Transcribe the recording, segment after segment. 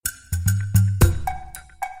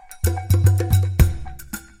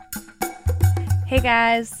Hey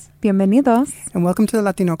guys. Bienvenidos. And welcome to the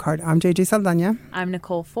Latino Card. I'm JJ Saldana. I'm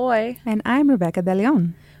Nicole Foy. And I'm Rebecca De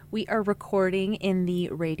Leon. We are recording in the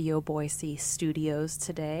Radio Boise studios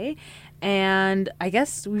today. And I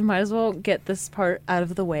guess we might as well get this part out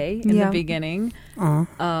of the way in the beginning.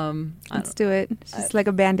 Let's do it. It's just like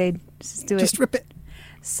a Band-Aid. Just do it. Just rip it.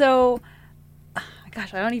 So,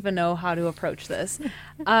 gosh, I don't even know how to approach this.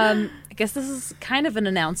 I guess this is kind of an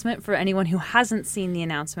announcement for anyone who hasn't seen the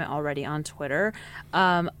announcement already on Twitter.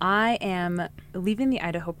 I am leaving the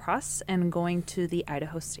Idaho Press and going to the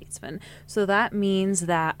Idaho Statesman. So that means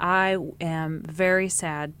that I am very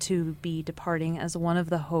sad to be departing as one of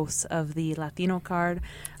the hosts of the Latino Card.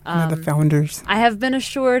 One of the founders. I have been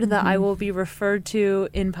assured that I will be referred to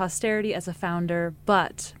in posterity as a founder,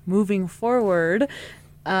 but moving forward,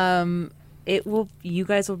 you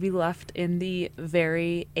guys will be left in the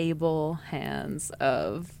very able hands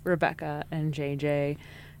of Rebecca and JJ.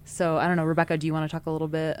 So I don't know, Rebecca, do you want to talk a little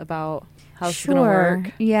bit about how it's going to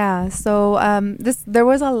work? Yeah. So there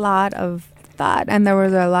was a lot of thought and there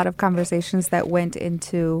was a lot of conversations that went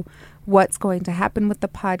into what's going to happen with the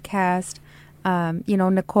podcast.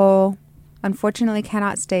 Nicole unfortunately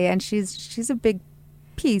cannot stay, and she's a big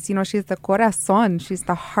piece. She's the corazón. She's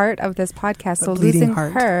the heart of this podcast. The so losing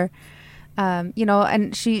heart. her.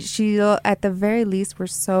 And she at the very least, we're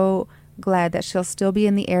so glad that she'll still be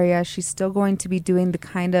in the area. She's still going to be doing the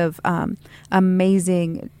kind of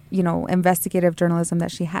amazing, investigative journalism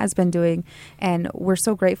that she has been doing. And we're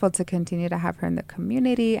so grateful to continue to have her in the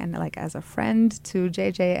community and like as a friend to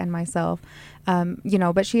JJ and myself.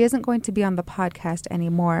 But she isn't going to be on the podcast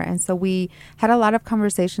anymore. And so we had a lot of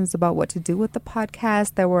conversations about what to do with the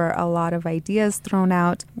podcast. There were a lot of ideas thrown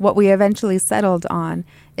out. What we eventually settled on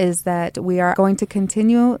is that we are going to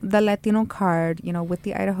continue the Latino Card, with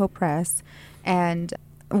the Idaho Press. And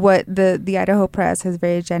what the Idaho Press has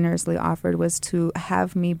very generously offered was to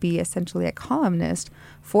have me be essentially a columnist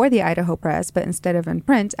for the Idaho Press, but instead of in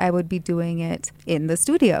print, I would be doing it in the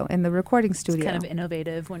studio, in the recording studio. It's kind of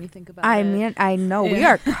innovative when you think about it. I mean, I know. Yeah. We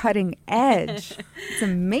are cutting edge. It's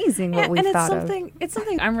amazing what we've thought of. It's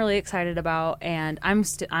something I'm really excited about, and I'm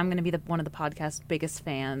going to be one of the podcast's biggest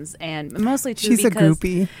fans, and mostly too She's because... a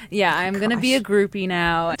groupie. Yeah, I'm going to be a groupie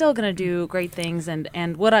now. I'm still going to do great things,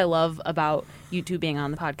 and what I love about you two being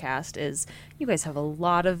on the podcast is you guys have a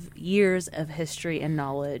lot of years of history and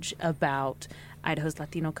knowledge about Idaho's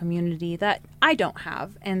Latino community that I don't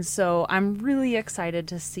have. And so I'm really excited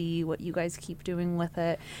to see what you guys keep doing with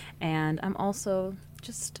it. And I'm also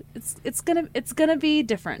just it's gonna be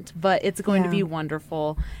different, but it's going to be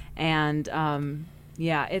wonderful. And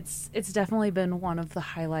it's definitely been one of the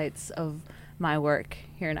highlights of my work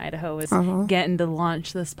here in Idaho is getting to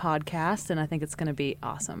launch this podcast, and I think it's going to be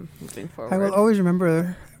awesome moving forward. I will always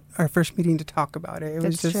remember our first meeting to talk about it. It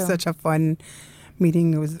was just such a fun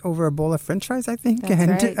meeting. It was over a bowl of French fries, I think.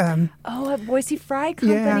 That's right. At Boise Fry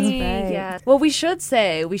Company. Yeah. Right. Yeah. Well, we should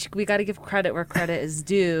say we got to give credit where credit is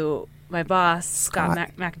due. My boss, Scott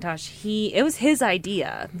McIntosh, it was his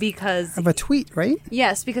idea because... Of a tweet, right?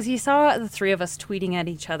 Yes, because he saw the three of us tweeting at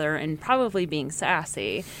each other and probably being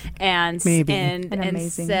sassy. And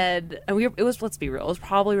said... let's be real, it was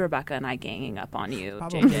probably Rebecca and I ganging up on you,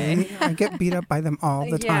 probably. JJ. I get beat up by them all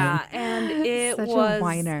the time. Yeah, and it Such was... a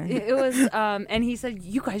whiner. It was... and he said,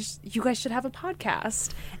 you guys should have a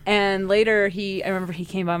podcast. And later, I remember he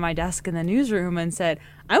came by my desk in the newsroom and said,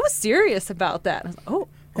 I was serious about that. And I was like,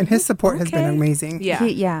 and his support has been amazing.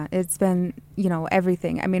 Yeah. It's been,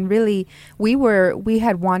 everything. I mean, really, we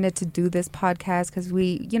had wanted to do this podcast because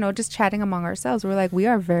we, just chatting among ourselves, we're like, we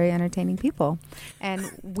are very entertaining people. And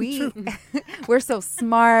we're so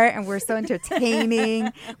smart and we're so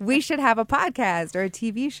entertaining. We should have a podcast or a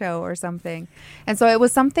TV show or something. And so it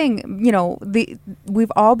was something,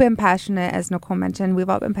 we've all been passionate, as Nicole mentioned, we've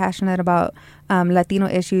all been passionate about Latino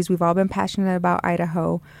issues. We've all been passionate about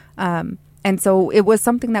Idaho. And so it was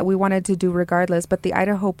something that we wanted to do regardless. But the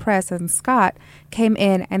Idaho Press and Scott came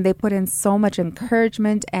in and they put in so much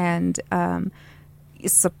encouragement and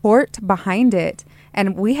support behind it.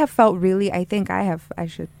 And we have felt really, I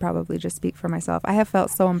should probably just speak for myself. I have felt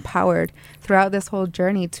so empowered throughout this whole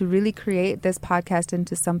journey to really create this podcast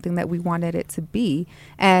into something that we wanted it to be.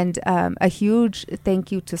 And a huge thank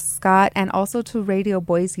you to Scott and also to Radio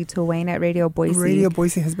Boise, to Wayne at Radio Boise. Radio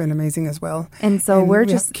Boise has been amazing as well. And so we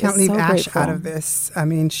can't leave so Ash grateful. out of this. I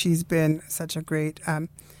mean, she's been such a great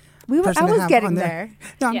person to have getting on there.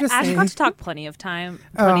 No, I'm just Ash saying. got to talk plenty of time.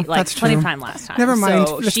 That's Plenty of true. time last time. Never mind.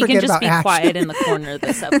 So Let's she can forget just about be Ash. quiet in the corner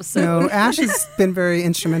this episode. No, Ash has been very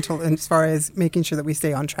instrumental as far as making sure that we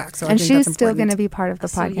stay on track. So and I think she's that's still going important. to be part of the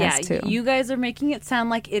podcast too. You guys are making it sound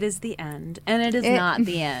like it is the end, and it is not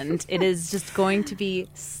the end. It is just going to be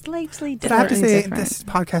slightly different. But I have to say, different. this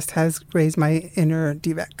podcast has raised my inner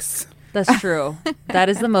Divex. That's true. That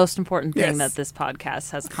is the most important thing Yes. that this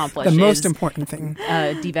podcast has accomplished. The most important thing.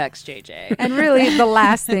 Dvex JJ. And really, the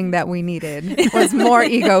last thing that we needed was more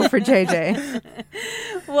ego for JJ.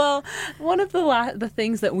 Well, one of the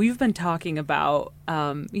things that we've been talking about,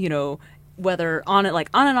 whether on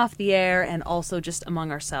and off the air, and also just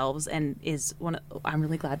among ourselves, and I'm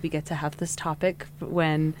really glad we get to have this topic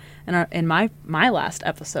in my last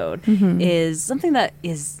episode, is something that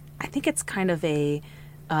is, I think it's kind of a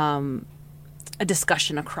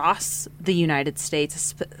discussion across the United States,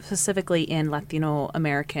 specifically in Latino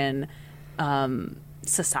American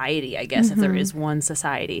society, I guess, if there is one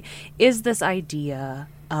society, is this idea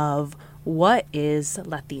of what is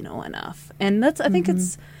Latino enough. And that's, I think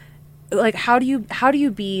it's like, how do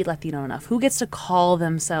you be Latino enough? Who gets to call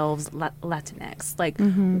themselves Latinx?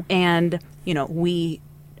 And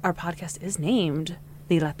our podcast is named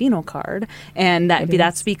the Latino card, and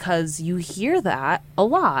that's because you hear that a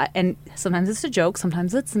lot, and sometimes it's a joke,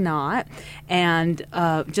 sometimes it's not, and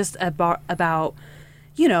just about well,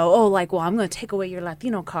 I'm going to take away your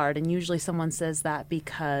Latino card, and usually someone says that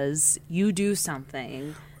because you do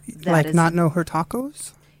something that not know her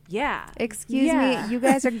tacos. Yeah. Excuse me, you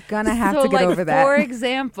guys are gonna have to get over that. For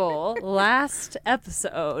example, last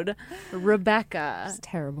episode, Rebecca it's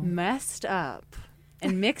terrible. messed up.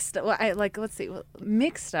 And mixed up,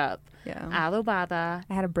 mixed up adobada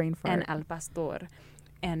I had a brain fart. and al pastor.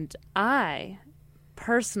 And I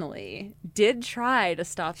personally did try to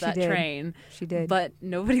stop that train. She did. But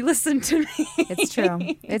nobody listened to me. It's true.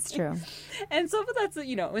 It's true. And so, but that's,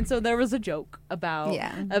 and so there was a joke about, you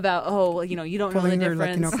don't Pulling know her the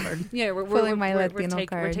difference. Latino card. Yeah, Pulling my Latino we're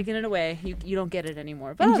card. taking it away. You don't get it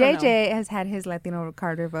anymore. But And I don't know. JJ has had his Latino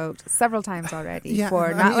card revoked several times already for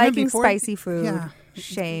I not mean, liking before- spicy food. Yeah.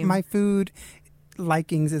 Shame. My food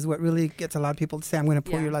likings is what really gets a lot of people to say, I'm going to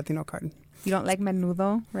pull your Latino card. You don't like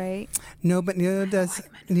menudo, right? No, but neither does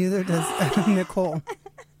Nicole.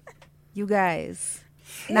 You guys.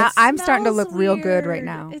 Now I'm starting to look real good right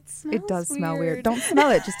now. It does smell weird. Don't smell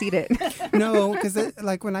it. Just eat it. No, because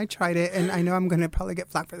when I tried it, and I know I'm going to probably get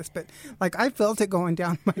flack for this, but I felt it going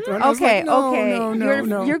down my throat. I was Okay, like, no, okay.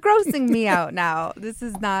 no. You're grossing me out now. This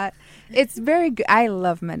is not. It's very good. I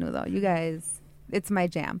love menudo. You guys, it's my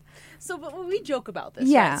jam. So, but we joke about this,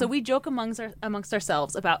 Yeah. right? So we joke amongst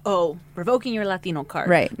ourselves about, revoking your Latino card.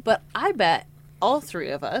 Right. But I bet all three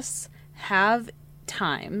of us have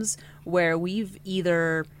times where we've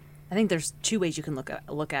either, I think there's two ways you can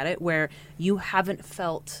look at it, where you haven't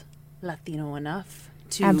felt Latino enough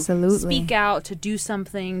to Absolutely. speak out, to do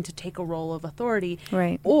something, to take a role of authority.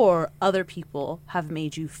 Right. Or other people have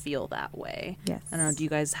made you feel that way. Yes. I don't know, do you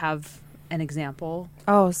guys have an example?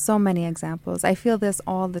 Oh, so many examples. I feel this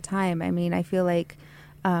all the time. I mean, I feel like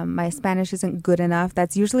my Spanish isn't good enough.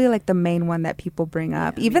 That's usually like the main one that people bring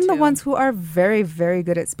up. Yeah, Even the me too. ones who are very, very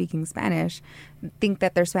good at speaking Spanish think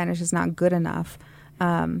that their Spanish is not good enough.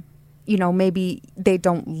 Maybe they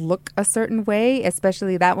don't look a certain way,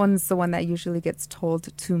 especially that one's the one that usually gets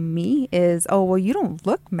told to me is, oh, well, you don't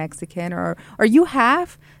look Mexican or you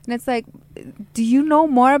half. And it's like, do you know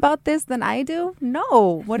more about this than I do?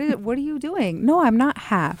 No. What are you doing? No, I'm not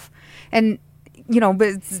half. And,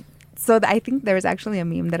 but I think there's actually a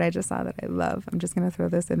meme that I just saw that I love. I'm just going to throw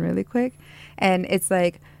this in really quick. And it's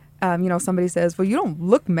like, somebody says, well, you don't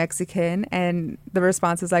look Mexican. And the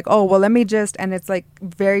response is like, oh, well, let me just, and it's like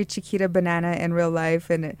very Chiquita Banana in real life.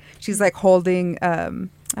 And she's like holding, I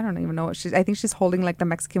don't even know what I think she's holding like the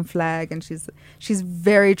Mexican flag, and she's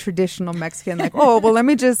very traditional Mexican, like, oh, well, let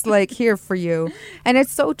me just like here for you. And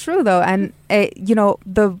it's so true though. And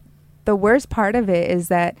the worst part of it is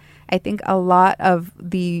that I think a lot of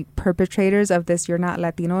the perpetrators of this, you're not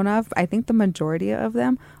Latino enough, I think the majority of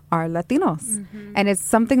them are Latinos. Mm-hmm. And it's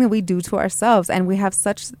something that we do to ourselves. And we have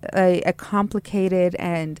such a complicated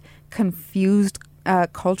and confused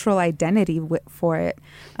cultural identity for it.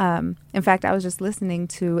 In fact, I was just listening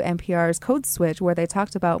to NPR's Code Switch, where they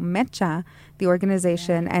talked about Mecha, the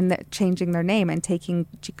organization, and changing their name and taking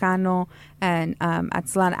Chicano and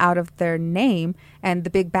Aztlan out of their name, and the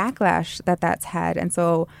big backlash that's had. And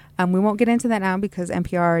so we won't get into that now because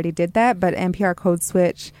NPR already did that, but NPR Code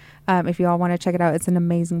Switch, if you all want to check it out, it's an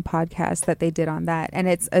amazing podcast that they did on that. And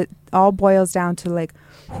it all boils down to like,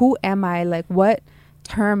 who am I? Like, what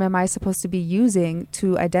term am I supposed to be using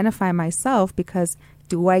to identify myself? Because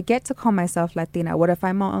do I get to call myself Latina? What if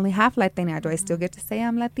I'm only half Latina? Do I still get to say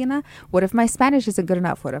I'm Latina? What if my Spanish isn't good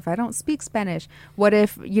enough? What if I don't speak Spanish? What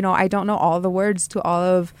if, I don't know all the words to all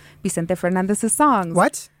of Vicente Fernandez's songs?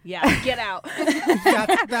 What? Yeah, get out.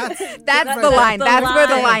 That's the line. That's where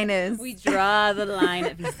the line is. We draw the line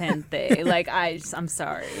at Vicente. Like, I'm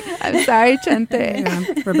sorry. I'm sorry, Chente.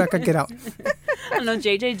 Yeah, Rebecca, get out. I don't know,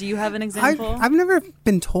 JJ, do you have an example? I've never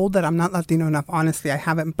been told that I'm not Latino enough. Honestly, I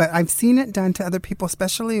haven't. But I've seen it done to other people,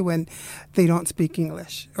 especially when they don't speak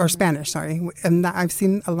English or Spanish, sorry. And I've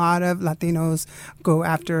seen a lot of Latinos go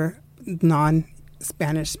after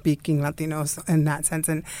non-Spanish speaking Latinos in that sense.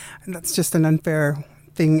 And that's just an unfair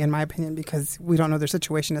thing, in my opinion, because we don't know their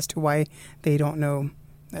situation as to why they don't know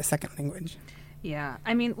a second language. Yeah.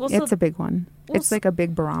 I mean, it's a big one. It's like a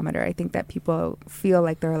big barometer, I think, that people feel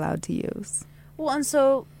like they're allowed to use. Well, and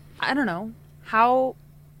so, I don't know, how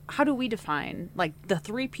do we define, like, the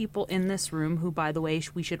three people in this room who, by the way,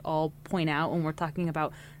 we should all point out when we're talking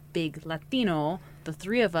about big Latino, the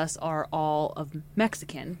three of us are all of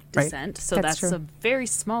Mexican descent. Right. So that's a very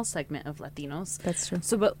small segment of Latinos. That's true.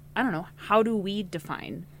 So, but I don't know, how do we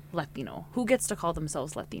define Latino? Who gets to call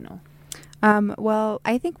themselves Latino? Well,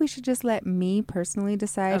 I think we should just let me personally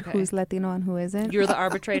decide who's Latino and who isn't. You're the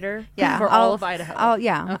arbitrator yeah, for all of Idaho.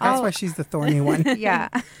 Yeah. That's why she's the thorny one. Yeah.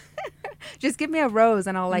 Just give me a rose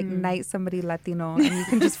and I'll knight somebody Latino and you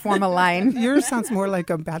can just form a line. Yours sounds more like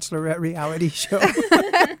a Bachelorette reality show.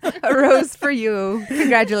 A rose for you.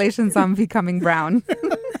 Congratulations on becoming brown.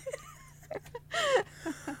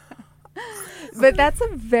 But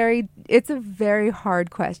it's a very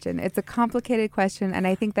hard question. It's a complicated question, and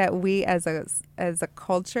I think that we as a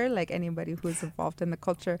culture, like anybody who's involved in the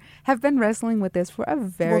culture, have been wrestling with this for a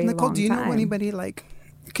very Nicole, long time. do you know anybody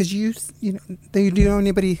because do you know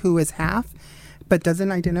anybody who is half but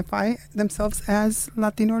doesn't identify themselves as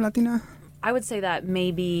Latino or Latina? I would say that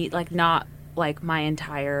maybe not like my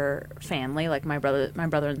entire family, like my brother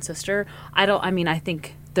and sister. I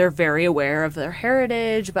think they're very aware of their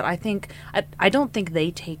heritage, but I don't think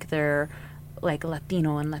they take their like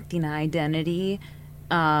Latino and Latina identity.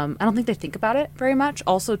 I don't think they think about it very much.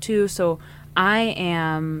 Also, too, so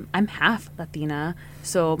I'm half Latina.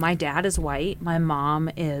 So my dad is white, my mom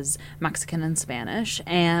is Mexican and Spanish,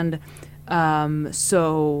 and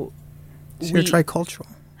so you're tricultural.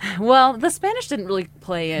 Well, the Spanish didn't really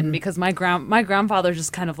play in because my grandfather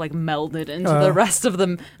just kind of like melded into the rest of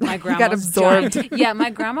them. My grandma got absorbed. Yeah, my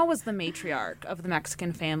grandma was the matriarch of the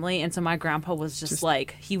Mexican family, and so my grandpa was just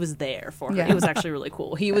like, he was there for her. Yeah. It was actually really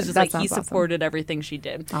cool. He was just like, he supported everything she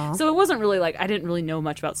did. Aww. So it wasn't really like, I didn't really know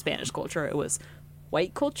much about Spanish culture. It was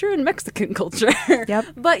white culture and Mexican culture. Yep.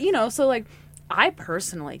 But so like, I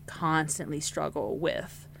personally constantly struggle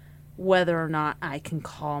with whether or not I can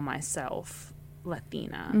call myself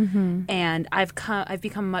Latina, and I've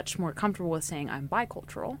become much more comfortable with saying I'm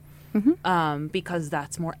bicultural, because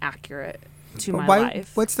that's more accurate to my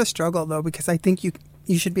life. What's the struggle though? Because I think you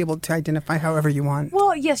should be able to identify however you want.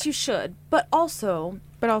 Well, yes, you should, but also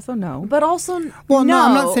no. Well, no,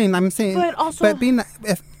 I'm not saying. But also, but being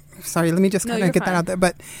sorry, let me just kind of get that out there.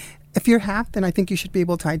 But if you're half, then I think you should be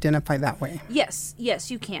able to identify that way. Yes,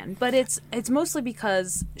 you can, but it's mostly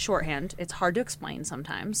because shorthand. It's hard to explain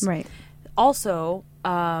sometimes, right? Also,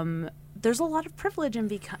 there's a lot of privilege in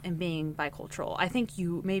being bicultural. I think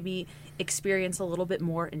you maybe experience a little bit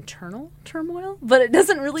more internal turmoil, but it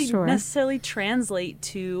doesn't really necessarily translate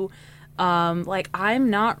to, I'm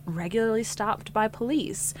not regularly stopped by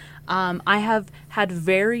police. I have had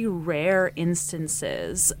very rare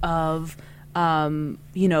instances of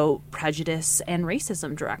prejudice and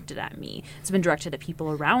racism directed at me. It's been directed at people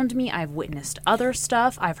around me. I've witnessed other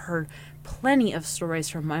stuff. I've heard plenty of stories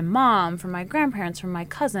from my mom, from my grandparents, from my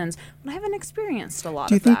cousins, but I haven't experienced a lot of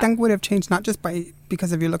that. Do you think that would have changed not just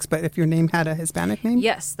because of your looks, but if your name had a Hispanic name?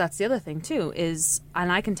 Yes, that's the other thing too,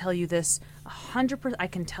 and I can tell you this 100%, I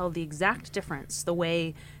can tell the exact difference, the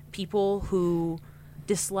way people who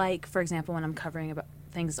dislike, for example, when I'm covering about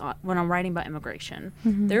things when I'm writing about immigration,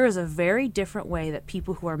 there is a very different way that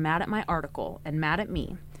people who are mad at my article and mad at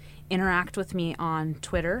me interact with me on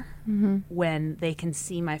Twitter when they can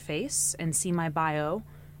see my face and see my bio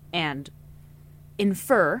and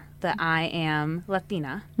infer that I am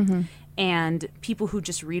Latina, and people who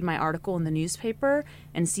just read my article in the newspaper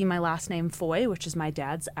and see my last name Foy, which is my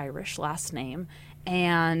dad's Irish last name,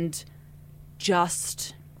 and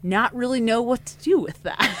just not really know what to do with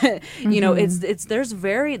that.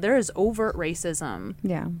 There is overt racism.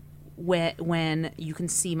 Yeah. When you can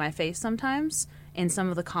see my face sometimes, in some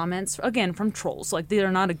of the comments, again, from trolls. Like, they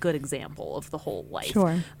are not a good example of the whole life.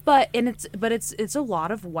 Sure. But it's a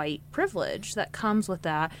lot of white privilege that comes with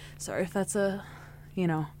that. Sorry if that's a,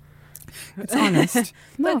 It's honest.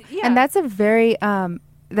 No, But, yeah. and that's a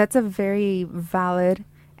very valid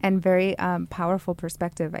and very powerful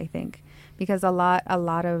perspective, I think, because a lot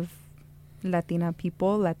of Latino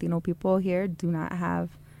people here do not have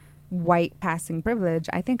white passing privilege.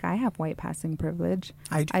 I think I have white passing privilege.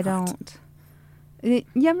 I don't.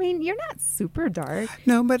 Yeah, I mean, you're not super dark.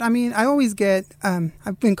 No, but I mean, I always get,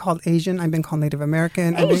 I've been called Asian. I've been called Native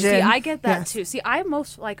American. See, I get that Yes. too. See,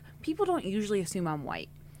 people don't usually assume I'm white.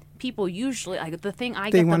 People usually, the thing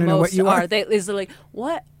I They get the wanna know what most you are. is like,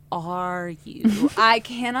 what are you? I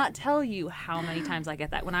cannot tell you how many times I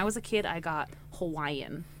get that. When I was a kid, I got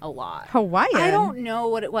Hawaiian a lot. Hawaiian? I don't know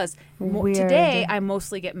what it was. Weird. Today, I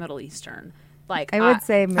mostly get Middle Eastern. Like, I would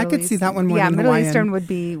say Middle I could see that one more Yeah, than Middle Hawaiian. Eastern would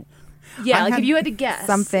be yeah, I like had if you had to guess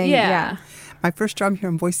something. Yeah. My first job here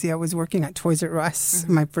in Boise, I was working at Toys R Us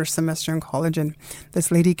my first semester in college, and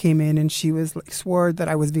this lady came in and she was like, swore that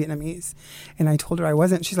I was Vietnamese, and I told her I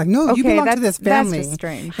wasn't. She's like, "No, you Okay, belong to this family." That's just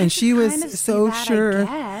strange. And she Kind was of see so that, I sure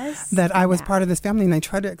guess. that I was Yeah. part of this family, and I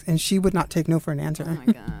tried to, and she would not take no for an answer. Oh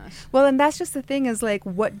my gosh. Well, and that's just the thing is like,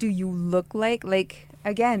 what do you look like? Like,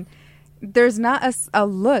 again, there's not a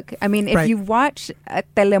look. I mean, if Right. you watch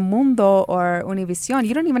Telemundo or Univision,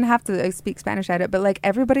 you don't even have to speak Spanish at it, but like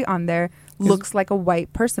everybody on there looks like a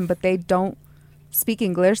white person, but they don't speak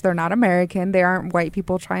English. They're not American. They aren't white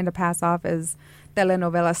people trying to pass off as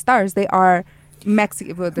telenovela stars. They are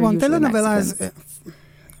Mexican. Well, they're usually telenovelas Mexicans.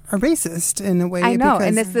 are racist in a way. I know, because,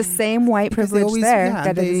 and it's the same white because they privilege always, there yeah,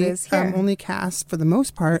 that it they is here. only cast for the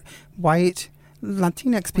most part white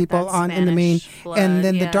Latinx people that on in the main, Spanish blood, and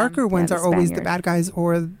then yeah. the darker ones the are always the Spaniard. bad guys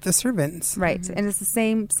or the servants. Right. And it's the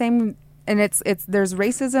same and it's there's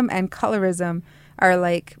racism and colorism are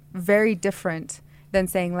like very different than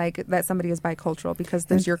saying like that somebody is bicultural, because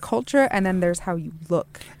there's your culture and then there's how you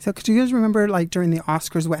look. So, could you guys remember, like during the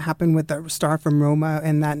Oscars, what happened with the star from Roma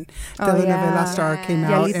and that telenovela yeah. star came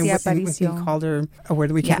Yeah, out Alicia and he Aparicio. called her a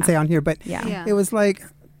word we can't Yeah. say on here, but Yeah. Yeah. it was like,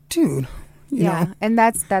 dude, you know, And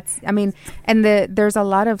that's I mean, and there's a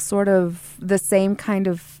lot of sort of the same kind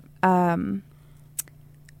of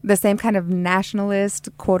nationalist,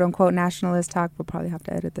 quote unquote nationalist talk. We'll probably have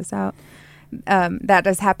to edit this out. That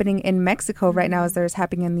is happening in Mexico right now as there's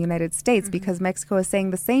happening in the United States, because Mexico is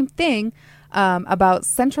saying the same thing about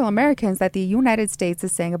Central Americans that the United States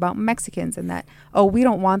is saying about Mexicans, and that, oh, we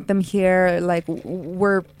don't want them here, like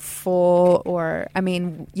we're full, or I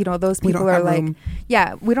mean, you know, those We don't people are have like, room.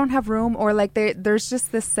 yeah, we don't have room, or like there's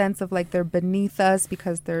just this sense of like they're beneath us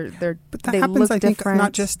because But that they happens, look I think, different.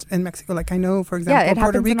 not just in Mexico. Like I know, for example, it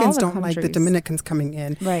Puerto happens in all Ricans the don't like the countries. Dominicans coming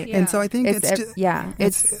in, Right. Yeah. and so I think it's just,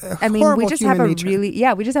 it's a I mean, we horrible just have human a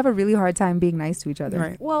nature. we just have a really hard time being nice to each other.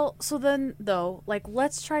 Right. Well, so then, though, like,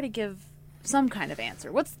 let's try to give some kind of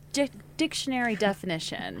answer. What's dictionary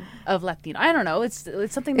definition of Latino? I don't know. It's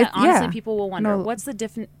something that honestly people will wonder. No, what's the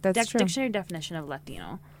that's true. dictionary definition of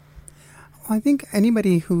Latino? Well, I think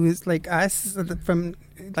anybody who is like us, from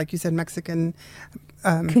like you said, Mexican.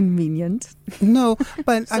 Convenient. No,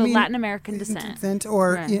 but So I mean, Latin American descent.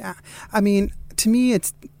 or Right. yeah. I mean, to me,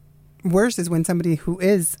 it's worse is when somebody who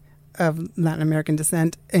is of Latin American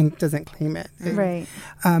descent and doesn't claim it. Right.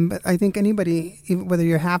 But I think anybody, even whether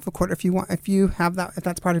you're half, a quarter, if you have that, if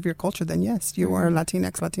that's part of your culture, then yes, you are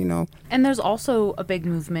Latinx, Latino. And there's also a big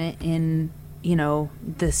movement in, you know,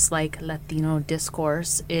 this like Latino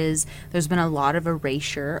discourse is there's been a lot of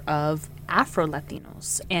erasure of Afro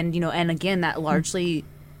Latinos. And, you know, and again, that largely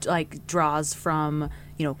like draws from,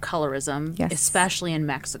 you know, colorism, Yes. especially in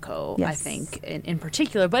Mexico, I Yes. think, in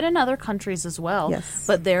particular, but in other countries as well. Yes.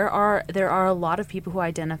 But there are a lot of people who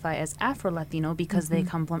identify as Afro Latino because they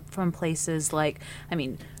come from places like, I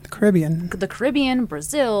mean, The Caribbean. the Caribbean,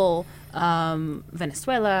 Brazil,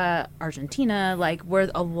 Venezuela, Argentina, like where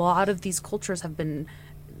a lot of these cultures have been,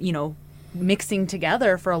 you know, mixing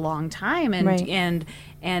together for a long time, and Right.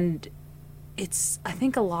 and it's, I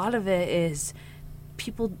think a lot of it is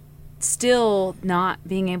people still not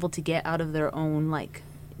being able to get out of their own like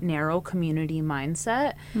narrow community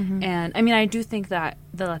mindset. And I mean, I do think that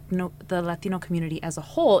the Latino community as a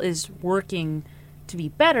whole is working to be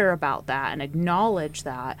better about that and acknowledge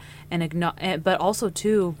that, and but also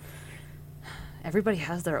too, everybody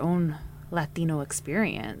has their own Latino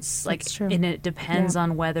experience. Like, That's true. and it depends Yeah.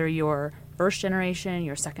 on whether you're first generation,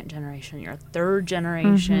 you're second generation, you're third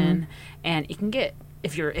generation, and it can get,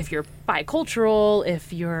 if you're bicultural,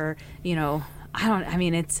 if you're, you know,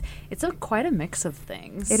 it's quite a mix of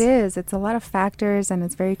things. It is. It's a lot of factors, and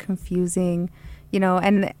it's very confusing. you know,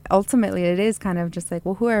 and ultimately it is kind of just like,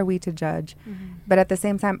 well, who are we to judge? But at the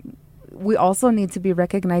same time, we also need to be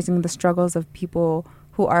recognizing the struggles of people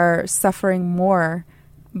who are suffering more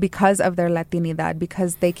because of their Latinidad,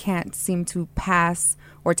 because they can't seem to pass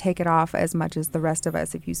or take it off as much as the rest of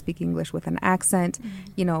us. If you speak English with an accent,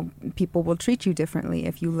 you know, people will treat you differently.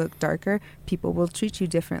 If you look darker, people will treat you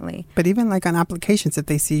differently. But even like on applications, if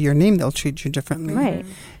they see your name, they'll treat you differently. Right.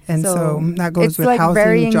 And so that goes it's with like housing,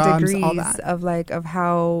 varying jobs, degrees all that. of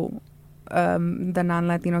how the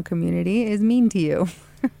non-Latino community is mean to you.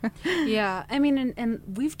 Yeah, I mean, and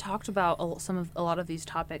we've talked about a lot of these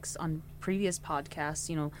topics on previous podcasts.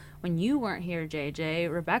 You know, when you weren't here,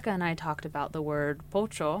 JJ, Rebecca and I talked about the word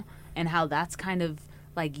pocho and how that's kind of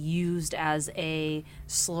like used as a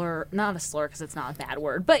slur, not a slur because it's not a bad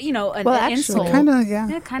word, but you know, an insult. Kind of, yeah.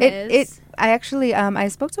 It kind of is. I actually, I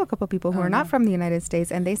spoke to a couple of people who are not from the United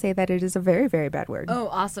States, and they say that it is a very, very bad word. Oh,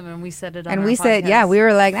 awesome! And we said it on and our we podcast. said, yeah, we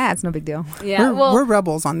were like, it's no big deal. Yeah, we're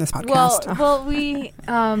rebels on this podcast. Well, we,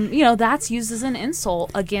 you know, that's used as an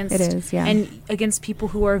insult against it is, yeah, and against people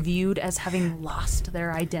who are viewed as having lost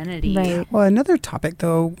their identity. Right. Well, another topic,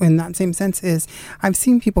 though, in that same sense, is I've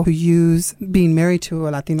seen people who use being married to a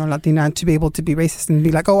Latino or Latina to be able to be racist and be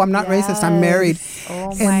like, "Oh, I'm not racist, I'm married,"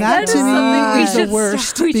 Oh and that to me is the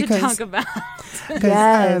worst. We should talk about.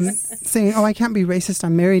 Saying, "Oh, I can't be racist,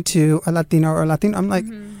 I'm married to a Latino or Latino," I'm like,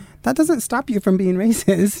 that doesn't stop you from being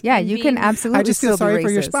racist. Yeah, you can absolutely. I just feel sorry for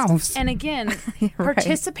your spouse. And again,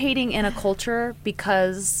 participating in a culture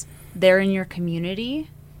because they're in your community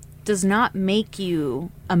does not make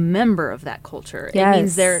you a member of that culture.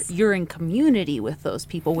 Yes. It means you're in community with those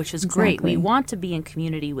people, which is great. We want to be in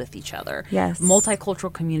community with each other. Yes.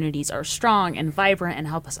 Multicultural communities are strong and vibrant and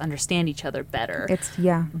help us understand each other better.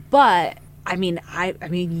 Yeah. But I mean,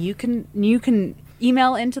 you can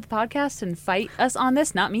email into the podcast and fight us on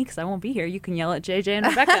this. Not me, because I won't be here. You can yell at JJ and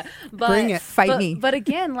Rebecca. But, bring it. Fight me. But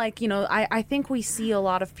again, like, you know, I think we see a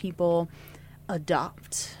lot of people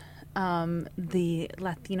adopt the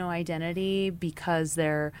Latino identity because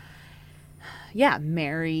they're,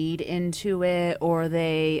 married into it, or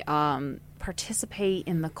they participate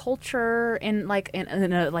in the culture in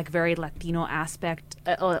a like very Latino aspect,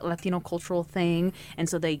 a Latino cultural thing, and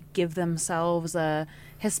so they give themselves a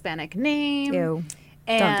Hispanic name. Ew.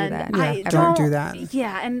 And Don't do that. Yeah, don't do that.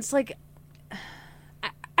 Yeah, and it's like,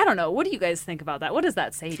 I don't know. What do you guys think about that? What does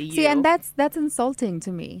that say to you? See, and that's insulting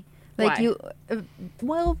to me. Like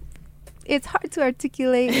Why? It's hard to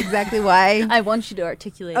articulate exactly why. I want you to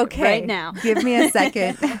articulate it right now. Give me a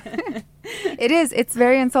second. It's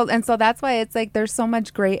very insulting. And so that's why it's like there's so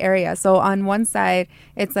much gray area. So on one side,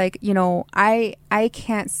 it's like, you know, I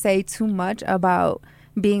can't say too much about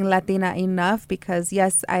being Latina enough because,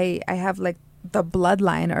 yes, I have like the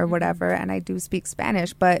bloodline or whatever, and I do speak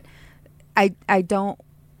Spanish, but I don't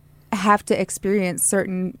have to experience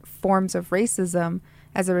certain forms of racism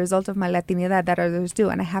as a result of my Latinidad that others do,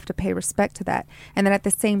 and I have to pay respect to that. And then at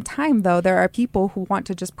the same time, though, there are people who want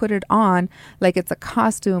to just put it on like it's a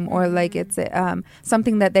costume or like it's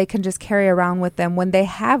something that they can just carry around with them when they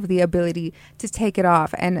have the ability to take it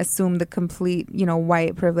off and assume the complete, you know,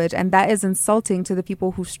 white privilege. And that is insulting to the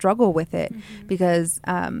people who struggle with it because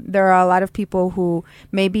there are a lot of people who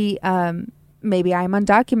maybe I'm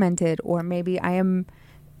undocumented, or maybe I am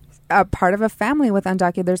a part of a family with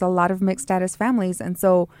undocumented. There's a lot of mixed status families. And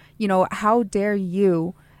so, you know, how dare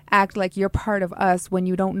you act like you're part of us when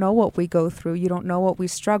you don't know what we go through, you don't know what we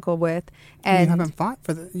struggle with, and you haven't fought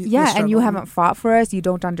for the and you haven't fought for us, you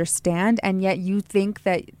don't understand, and yet you think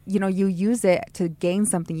that, you know, you use it to gain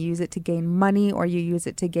something, you use it to gain money, or you use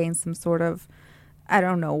it to gain some sort of, I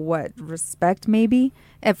don't know what, respect maybe,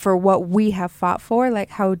 and for what we have fought for.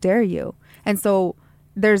 Like, how dare you? And so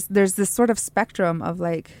there's this sort of spectrum of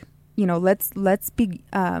like, you know, let's be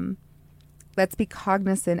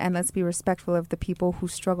cognizant and let's be respectful of the people who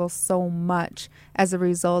struggle so much as a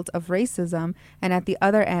result of racism. And at the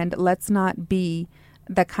other end, let's not be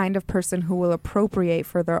the kind of person who will appropriate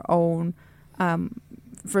for their own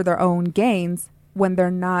gains when they're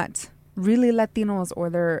not really Latinos, or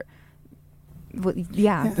they're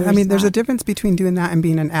I mean, there's a difference between doing that and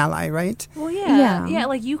being an ally, right? Well, yeah,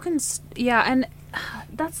 like you can, and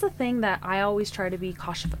that's the thing that I always try to be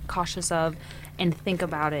cautious of and think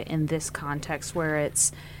about it in this context where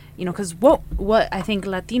it's, you know, because what I think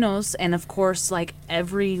Latinos, and of course like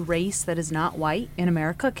every race that is not white in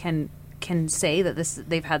America can say that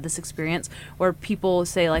they've had this experience where people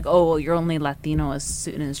say like, oh, well, you're only Latino as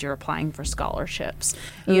soon as you're applying for scholarships,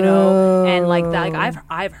 you know, and like that, like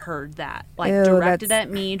I've heard that, like, directed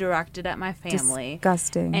at me, directed at my family.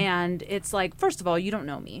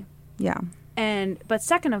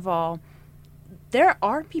 there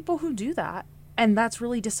are people who do that, and that's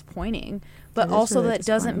really disappointing. But also that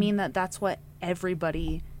doesn't mean that that's what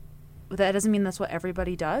everybody... That doesn't mean that's what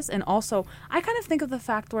everybody does. And also, I kind of think of the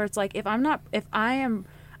fact where it's like,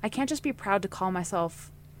 I can't just be proud to call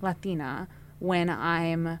myself Latina when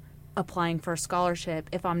I'm applying for a scholarship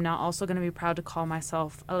if I'm not also going to be proud to call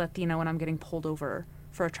myself a Latina when I'm getting pulled over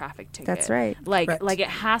for a traffic ticket. That's right. Like it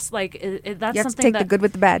has, that's you have have to take the good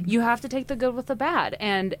with the bad. You have to take the good with the bad.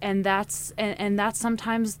 And that's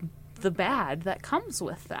sometimes the bad that comes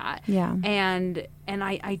with that. Yeah. And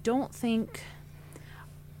I don't think...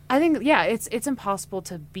 I think, yeah, it's impossible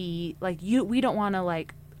to be, like, we don't want to,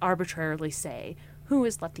 like, arbitrarily say who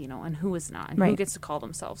is Latino and who is not, and who gets to call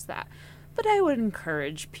themselves that. But I would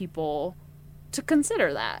encourage people to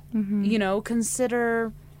consider that,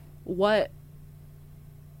 consider what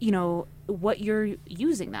you're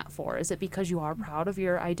using that for. Is it because you are proud of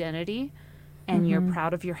your identity and you're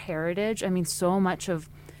proud of your heritage? I mean, so much of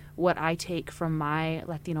what I take from my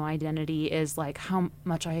Latino identity is like how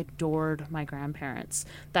much I adored my grandparents.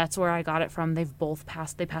 That's where I got it from. They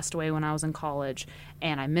passed away when I was in college,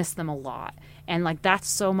 and I miss them a lot. And like that's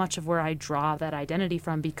so much of where I draw that identity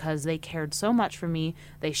from, because they cared so much for me.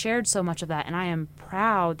 They shared so much of that, and I am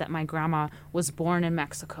proud that my grandma was born in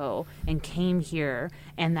Mexico and came here,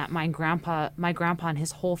 and that my grandpa and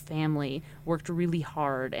his whole family worked really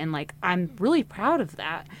hard, and like I'm really proud of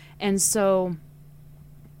that. And so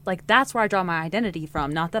like that's where I draw my identity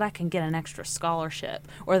from. Not that I can get an extra scholarship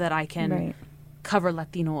or that I can cover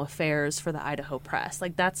Latino affairs for the Idaho Press.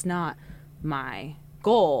 Like that's not my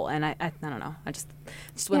goal. And I don't know. I just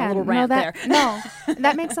went a little rant there. No,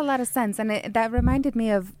 that makes a lot of sense. And that reminded me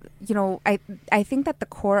of, I think that the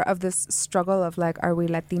core of this struggle of like, are we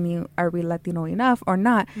Latino enough or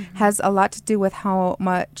not, has a lot to do with how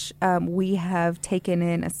much we have taken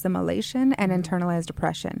in assimilation and internalized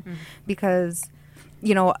oppression. Because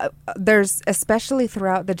there's, especially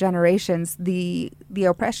throughout the generations, the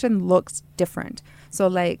oppression looks different. So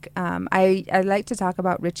like, I like to talk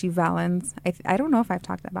about Richie Valens. I don't know if I've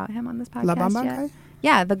talked about him on this podcast La Bamba yet. guy?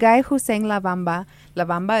 Yeah, the guy who sang La Bamba. La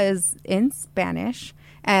Bamba is in Spanish,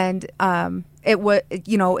 and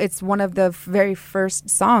it's one of the very first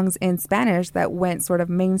songs in Spanish that went sort of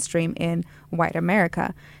mainstream in white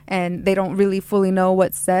America. And they don't really fully know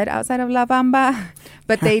what's said outside of La Bamba,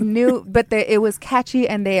 but they knew, it was catchy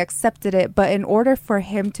and they accepted it. But in order for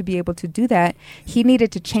him to be able to do that, he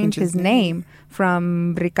needed to change his name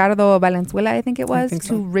from Ricardo Valenzuela, I think it was,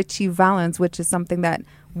 to Richie Valens, which is something that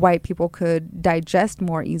white people could digest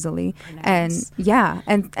more easily. Pronounce.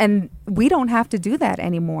 And we don't have to do that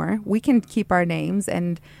anymore. We can keep our names,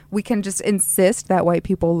 and we can just insist that white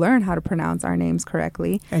people learn how to pronounce our names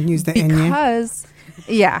correctly and use the because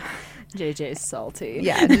JJ's salty.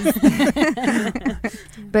 Yeah.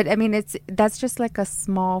 But I mean, that's just like a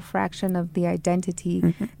small fraction of the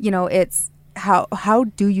identity. It's how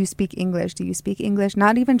do you speak English? Do you speak English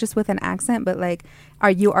not even just with an accent, but like,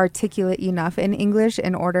 are you articulate enough in English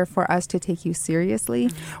in order for us to take you seriously?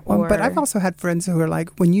 Well, but I've also had friends who are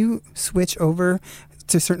like, when you switch over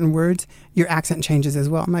to certain words, your accent changes as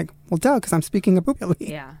well. I'm like, well, duh, because I'm speaking appropriately.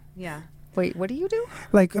 Yeah. Wait, what do you do?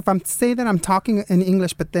 Like if I'm say that I'm talking in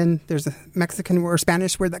English, but then there's a Mexican or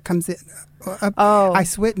Spanish word that comes in. I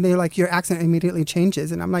switch, and they're like, your accent immediately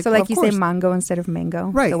changes, and I'm like, so like you say mango instead of mango,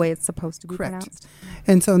 right? The way it's supposed to be pronounced.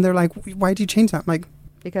 And so they're like, why do you change that? I'm like,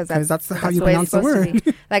 because that's how you pronounce the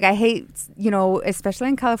word. Like I hate, especially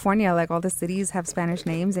in California, like all the cities have Spanish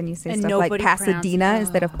names, and you say stuff like Pasadena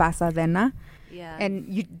instead of Pasadena. Yeah.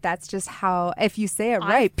 And that's just how, if you say it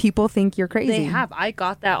right, people think you're crazy. They have. I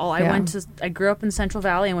got that all. I grew up in Central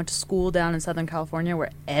Valley and went to school down in Southern California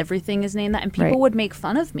where everything is named that, and people would make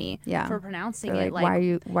fun of me for pronouncing it. Like, why are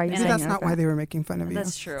you saying that's not why they were making fun of you.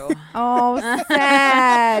 That's true. Oh,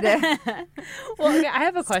 sad. Well, okay, I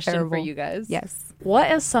have a question for you guys. Yes. What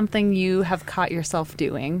is something you have caught yourself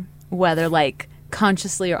doing, whether like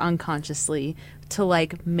consciously or unconsciously, to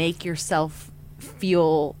like make yourself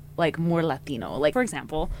feel like more Latino? Like, for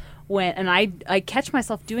example, when I catch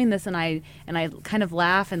myself doing this, and I kind of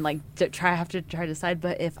laugh and like have to try to decide.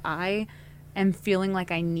 But if I am feeling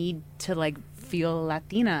like I need to like feel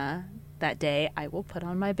Latina that day, I will put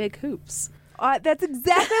on my big hoops. That's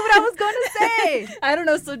exactly what I was going to say. I don't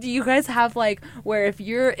know. So do you guys have like where if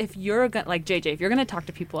you're like JJ, if you're going to talk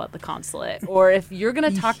to people at the consulate, or if you're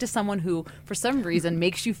going to talk to someone who for some reason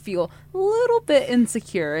makes you feel a little bit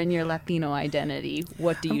insecure in your Latino identity,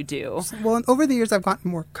 what do you do? Well, over the years, I've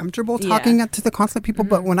gotten more comfortable talking to the consulate people.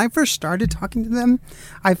 But when I first started talking to them,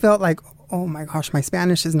 I felt like, oh my gosh, my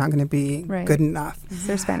Spanish is not going to be good enough.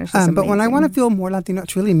 Their Spanish is but when I want to feel more Latino,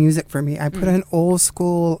 it's really music for me. I put in old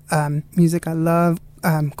school music. I love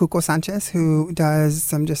Cuco Sanchez, who does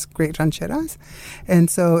some just great rancheras. And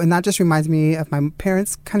that just reminds me of my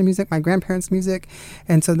parents' kind of music, my grandparents' music.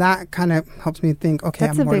 And so that kind of helps me think, okay,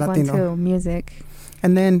 I'm more Latino. That's a big one too, music.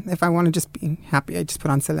 And then if I want to just be happy, I just put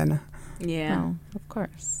on Selena. Yeah. Oh, of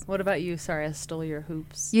course. What about you? Sorry, I stole your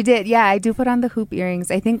hoops. You did. Yeah, I do put on the hoop earrings.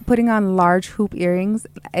 I think putting on large hoop earrings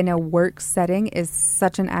in a work setting is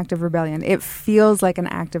such an act of rebellion. It feels like an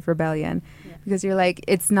act of rebellion. Because you're like,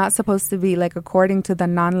 it's not supposed to be like according to the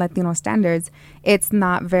non-Latino standards. It's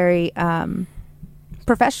not very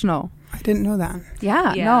professional. I didn't know that.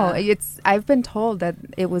 Yeah, no, I've been told that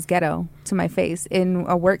it was ghetto to my face in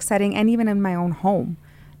a work setting and even in my own home,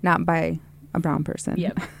 not by a brown person.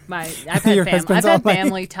 Yep. I've had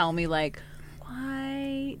family tell me like,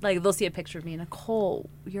 why? Like they'll see a picture of me, Nicole,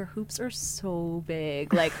 your hoops are so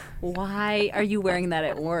big. Like, why are you wearing that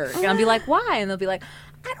at work? And I'll be like, why? And they'll be like,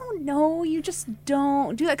 I don't know. You just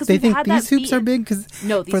don't do that because they think these hoops are big. Because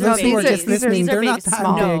for those who are just listening, they're not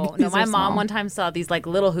that big. No, my mom one time saw these like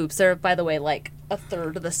little hoops. They're, by the way, like a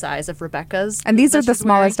third of the size of Rebecca's. And these are the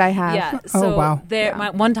smallest I have. Yeah. So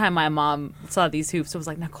one time my mom saw these hoops. So was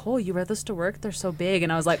like, Nicole, you wear this to work? They're so big.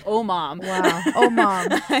 And I was like, oh, Mom. Wow. Oh, Mom.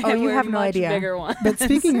 Oh, you have no idea. Bigger ones. But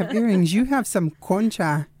speaking of earrings, you have some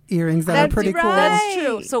concha earrings that are pretty cool. That's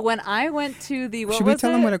true. So when I went to the should we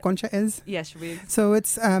tell them what a concha is? Yeah, should we? So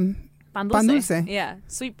it's pan dulce. Yeah,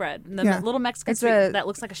 sweet bread. And the little Mexican sweet that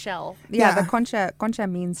looks like a shell. Yeah, the concha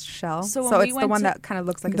means shell. So it's the one that kind of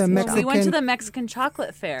looks like a seashell. We went to the Mexican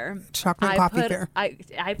chocolate fair. Coffee fair.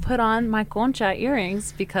 I put on my concha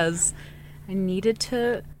earrings because I needed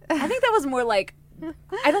to. I think that was more like.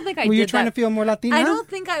 I don't think I did that. Were you trying to feel more Latina? I don't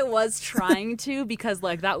think I was trying to because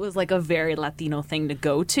like that was like a very Latino thing to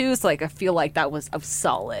go to. So like I feel like that was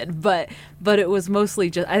solid, but it was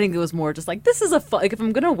mostly just. I think it was more just like this is a fun. Like if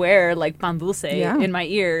I'm gonna wear like pan dulce in my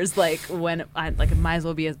ears, like when I like it might as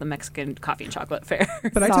well be as the Mexican coffee and chocolate fair.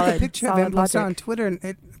 But I took a picture of it and posted on Twitter,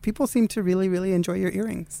 and people seem to really really enjoy your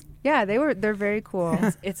earrings. Yeah, they're very cool.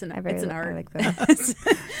 It's an art. I like that.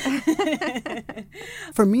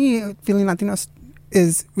 For me, feeling Latino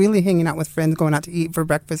is really hanging out with friends, going out to eat for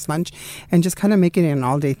breakfast, lunch, and just kind of making it an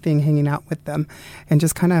all-day thing, hanging out with them, and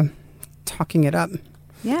just kind of talking it up.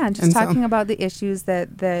 Yeah, just talking about the issues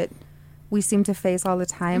that we seem to face all the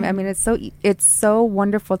time. I mean, it's so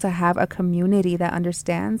wonderful to have a community that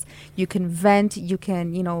understands. You can vent. You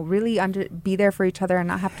can, really be there for each other and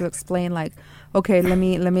not have to explain like, okay, let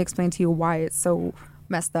me explain to you why it's so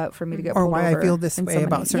messed up for me to get pulled over. Or why I feel this way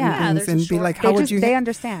about certain things, and be like, how would you? They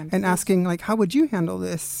understand. And asking like, how would you handle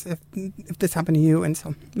this if this happened to you? And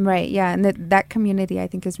so right, yeah, and that community I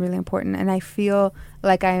think is really important. And I feel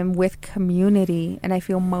like I am with community, and I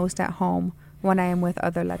feel most at home when I am with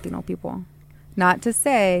other Latino people. Not to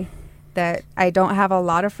say that I don't have a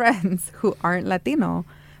lot of friends who aren't Latino,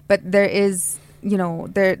 but there is.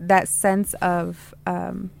 That sense of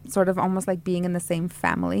sort of almost like being in the same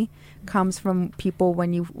family comes from people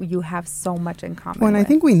when you have so much in common. Well, and I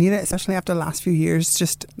think we need it, especially after the last few years,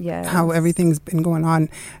 just how everything's been going on.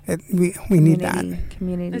 We need that.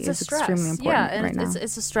 Community is extremely important right now.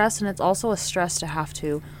 It's a stress, and it's also a stress to have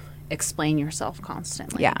to explain yourself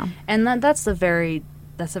constantly. Yeah. And that's the very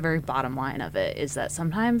bottom line of it, is that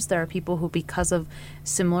sometimes there are people who, because of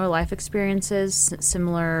similar life experiences,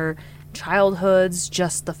 similar childhoods,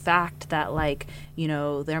 just the fact that like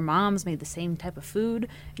their moms made the same type of food,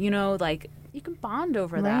 like you can bond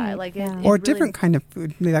over that, like or really, different kind of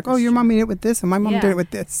food. They're like, oh, your mom made it with this and my mom did it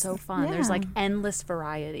with this. So fun. There's like endless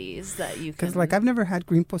varieties that you can, because like I've never had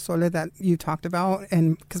green pozole that you talked about,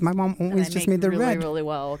 and because my mom always just made the red really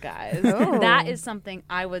well, guys. That is something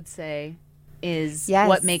I would say is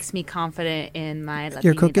what makes me confident in my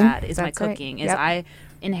Latinidad is my cooking. Is I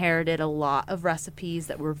inherited a lot of recipes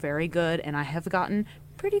that were very good, and I have gotten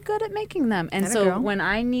pretty good at making them. And so when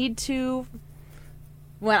I need to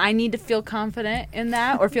feel confident in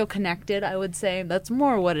that or feel connected, I would say that's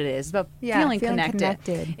more what it is, about feeling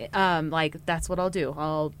connected. Like that's what I'll do.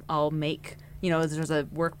 I'll make, there's a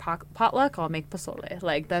work potluck, I'll make pozole.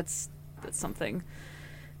 Like that's something.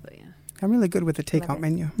 But yeah. I'm really good with the takeout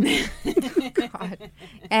menu. God.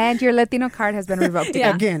 And your Latino card has been revoked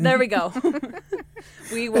again. There we go.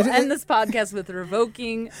 We will end this podcast with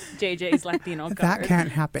revoking JJ's Latino card. That can't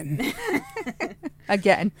happen.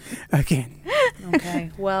 Again.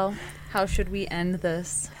 Okay. Well, how should we end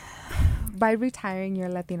this? By retiring your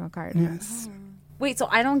Latino card. Yes. Wait, so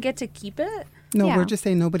I don't get to keep it? No, Yeah. we're just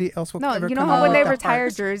saying nobody else will No, ever you know come how out when with they that retire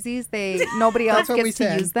part. jerseys, nobody else That's what we gets to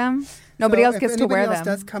said. use them. Nobody So else if gets to wear anybody else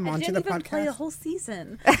them. does come I onto didn't the even play a podcast. whole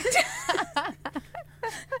season.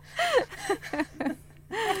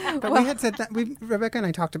 But we had said that Rebecca and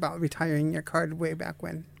I talked about retiring your card way back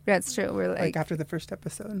when, That's true. We're like after the first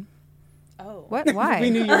episode. Oh. what? Why? We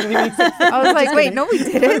knew you were leaving. I was like, wait, no, we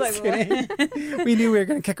didn't. Like, what? We knew we were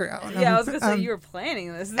going to kick her out. Yeah, I was going to say you were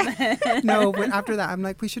planning this. No, but after that, I'm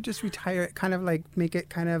like, we should just retire it, kind of like make it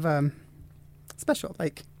kind of special,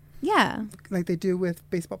 like they do with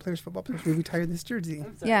baseball players, football players. We retire this jersey.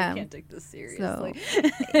 I'm sorry, Yeah. I can't take this seriously.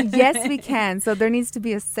 Yes, we can. So there needs to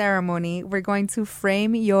be a ceremony. We're going to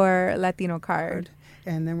frame your Latino card.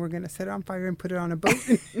 And then we're going to set it on fire and put it on a boat.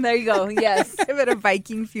 There you go. Yes. Give it a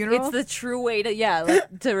Viking funeral. It's the true way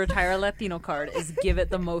to retire a Latino card is give it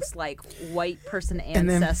the most like white person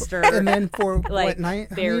ancestor. And then for like, what night?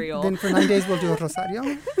 burial. Then for 9 days we'll do a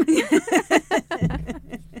rosario.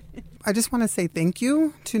 I just want to say thank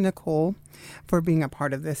you to Nicole for being a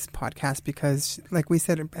part of this podcast because, like we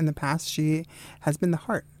said in the past, she has been the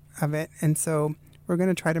heart of it. And so we're going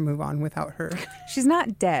to try to move on without her. She's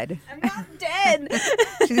not dead. I'm not dead.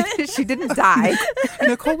 She didn't die.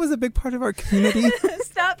 Nicole was a big part of our community.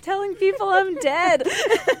 Stop telling people I'm dead.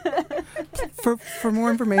 For more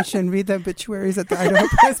information, read the obituaries at the Idaho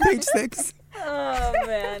Press, page 6. Oh,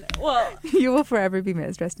 man. Well, You will forever be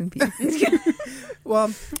missed. Rest in peace. Well,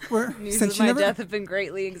 news since of she my never, death have been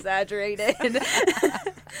greatly exaggerated.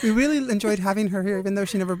 we really enjoyed having her here, even though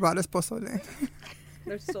she never brought us pozole.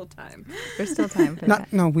 There's still time. There's still time for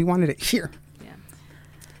that. No, we wanted it here. Yeah.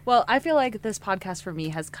 Well, I feel like this podcast for me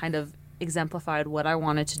has kind of exemplified what I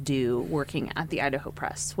wanted to do working at the Idaho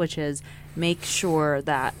Press, which is make sure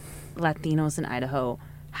that Latinos in Idaho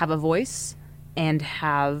have a voice and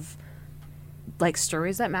have like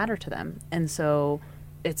stories that matter to them. And so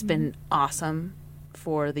it's been awesome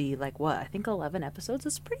for the I think 11 episodes.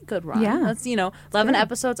 It's a pretty good run. Yeah. That's 11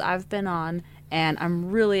 episodes I've been on, and I'm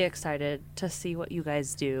really excited to see what you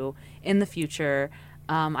guys do in the future.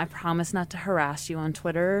 I promise not to harass you on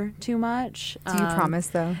Twitter too much. Do you promise,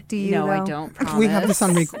 though? Do you? No, though? I don't promise. We have this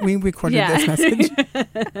on. We recorded this message.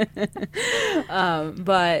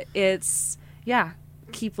 But it's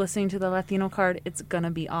keep listening to the Latino card. It's going to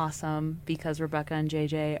be awesome because Rebecca and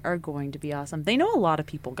JJ are going to be awesome. They know a lot of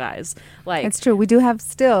people, guys. Like It's true. We do have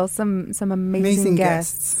still some amazing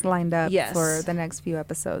guests guests lined up Yes. for the next few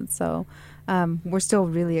episodes. So we're still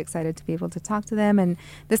really excited to be able to talk to them. And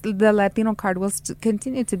the Latino card will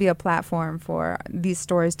continue to be a platform for these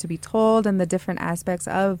stories to be told and the different aspects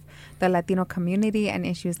of the Latino community and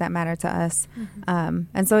issues that matter to us. Mm-hmm.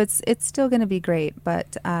 And so it's still going to be great,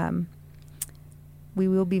 but we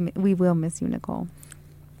will miss you, Nicole.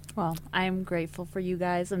 Well, I'm grateful for you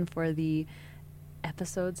guys and for the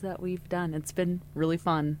episodes that we've done. It's been really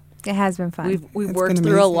fun. It has been fun. We've It's worked been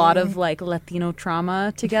through a lot amazing. of like Latino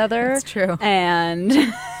trauma together. That's true. And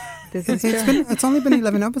This is It's true. it's only been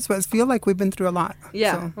 11 episodes. I feel like we've been through a lot.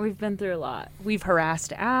 yeah, So. we've been through a lot. We've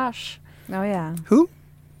harassed Ash. Oh yeah. Who?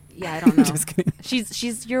 Yeah, I don't know. Just kidding.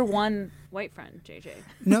 She's your one white friend, JJ.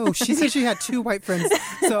 No, she said she had 2 white friends.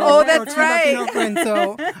 So, Oh, that's or 2 right. Latino friends,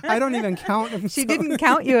 so I don't even count them. She so. didn't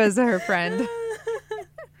count you as her friend.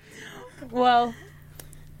 Well,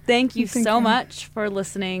 thank you Thank so you. much for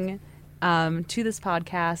listening to this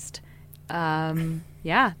podcast.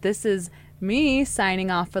 This is me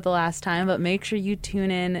signing off for the last time, but make sure you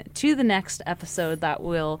tune in to the next episode that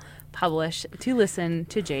we'll publish to listen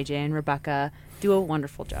to JJ and Rebecca do a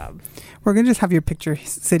wonderful job. We're going to just have your picture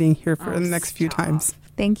sitting here for Oh, the next few stop. times.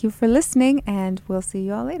 Thank you for listening, and we'll see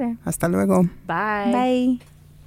you all later. Hasta luego. Bye. Bye.